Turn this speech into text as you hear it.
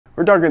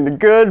We're talking the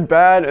good,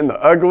 bad, and the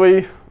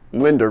ugly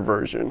lender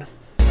version.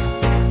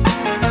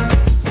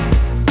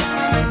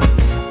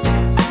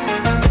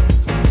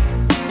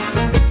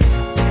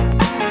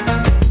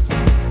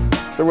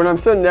 So when I'm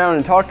sitting down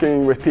and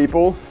talking with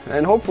people,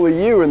 and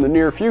hopefully you in the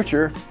near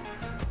future,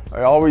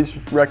 I always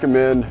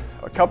recommend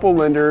a couple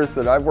lenders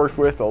that I've worked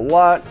with a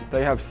lot.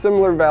 They have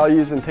similar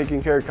values in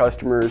taking care of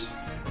customers,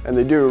 and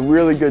they do a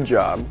really good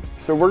job.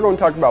 So we're going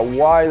to talk about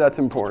why that's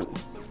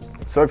important.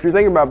 So if you're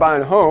thinking about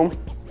buying a home,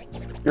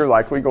 you're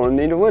likely going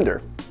to need a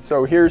lender.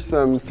 So here's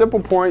some simple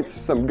points,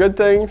 some good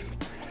things,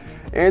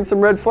 and some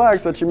red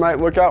flags that you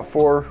might look out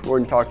for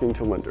when talking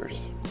to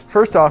lenders.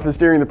 First off is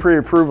during the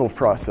pre-approval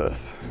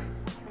process.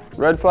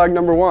 Red flag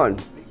number one,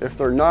 if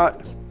they're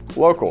not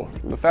local.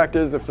 The fact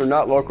is, if they're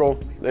not local,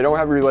 they don't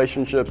have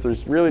relationships,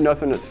 there's really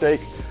nothing at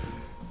stake.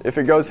 If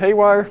it goes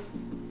haywire,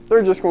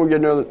 they're just going to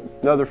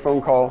get another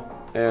phone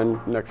call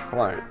and next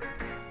client.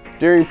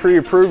 During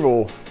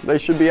pre-approval, they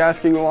should be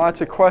asking lots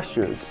of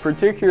questions,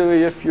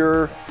 particularly if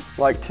you're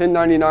like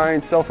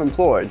 1099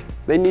 self-employed.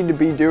 They need to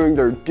be doing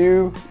their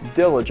due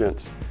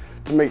diligence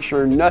to make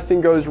sure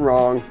nothing goes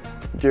wrong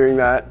during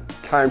that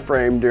time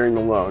frame during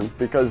the loan,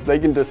 because they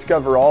can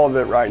discover all of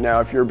it right now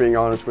if you're being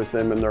honest with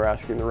them and they're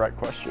asking the right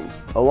questions.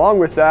 Along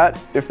with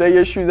that, if they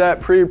issue that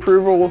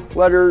pre-approval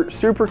letter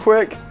super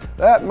quick,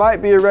 that might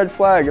be a red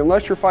flag.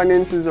 Unless your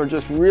finances are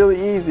just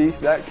really easy,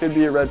 that could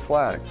be a red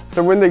flag.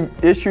 So when they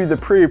issue the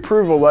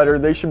pre-approval letter,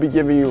 they should be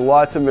giving you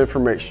lots of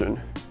information.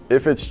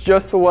 If it's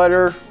just the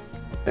letter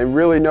and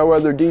really no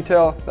other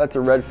detail, that's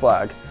a red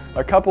flag.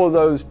 A couple of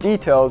those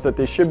details that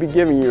they should be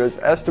giving you is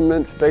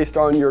estimates based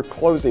on your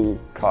closing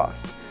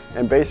cost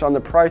and based on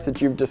the price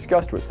that you've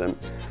discussed with them.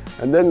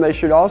 And then they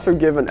should also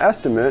give an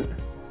estimate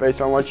based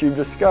on what you've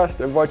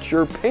discussed of what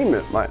your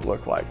payment might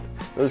look like.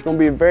 There's going to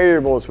be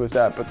variables with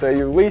that, but they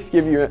at least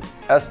give you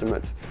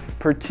estimates.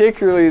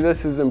 Particularly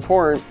this is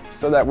important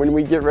so that when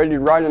we get ready to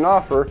write an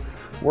offer,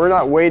 we're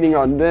not waiting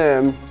on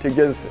them to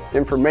give us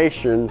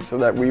information so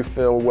that we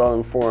feel well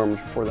informed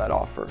for that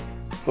offer.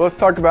 So let's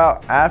talk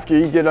about after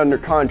you get under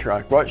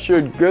contract. What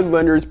should good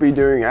lenders be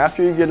doing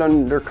after you get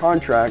under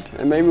contract,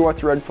 and maybe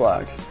what's red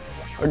flags?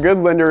 A good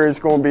lender is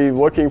going to be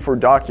looking for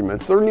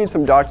documents. They'll need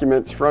some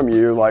documents from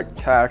you, like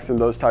tax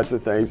and those types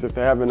of things if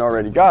they haven't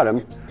already got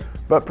them.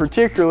 But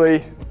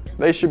particularly,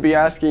 they should be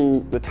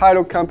asking the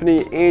title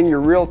company and your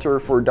realtor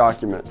for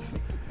documents.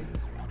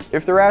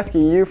 If they're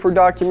asking you for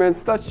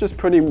documents, that's just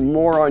putting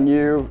more on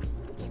you.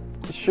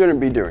 You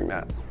shouldn't be doing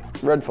that.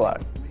 Red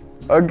flag.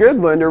 A good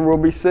lender will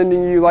be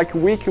sending you like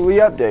weekly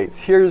updates.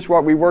 Here's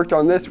what we worked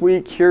on this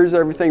week. Here's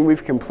everything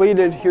we've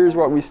completed. Here's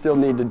what we still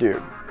need to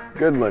do.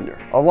 Good lender.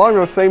 Along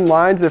those same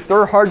lines, if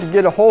they're hard to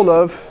get a hold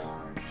of,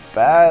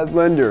 bad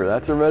lender,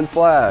 that's a red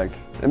flag.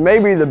 And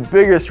maybe the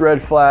biggest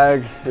red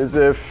flag is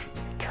if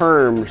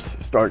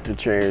terms start to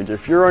change.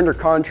 If you're under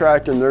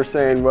contract and they're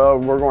saying, well,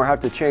 we're going to have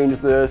to change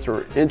this,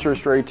 or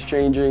interest rates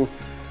changing,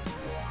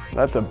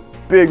 that's a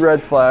big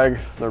red flag.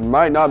 There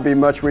might not be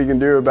much we can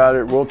do about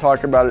it. We'll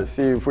talk about it,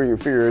 see if we can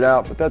figure it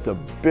out, but that's a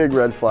big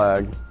red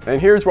flag. And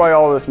here's why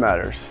all this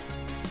matters.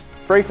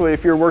 Frankly,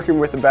 if you're working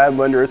with a bad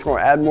lender, it's going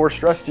to add more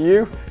stress to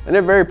you, and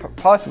it very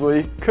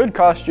possibly could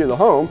cost you the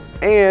home,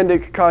 and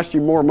it could cost you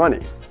more money.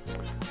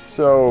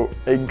 So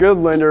a good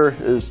lender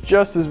is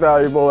just as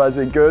valuable as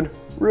a good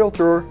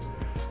realtor.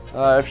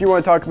 If you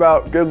want to talk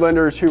about good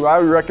lenders who I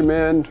would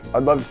recommend,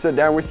 I'd love to sit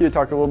down with you,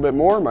 talk a little bit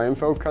more. My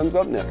info comes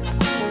up next.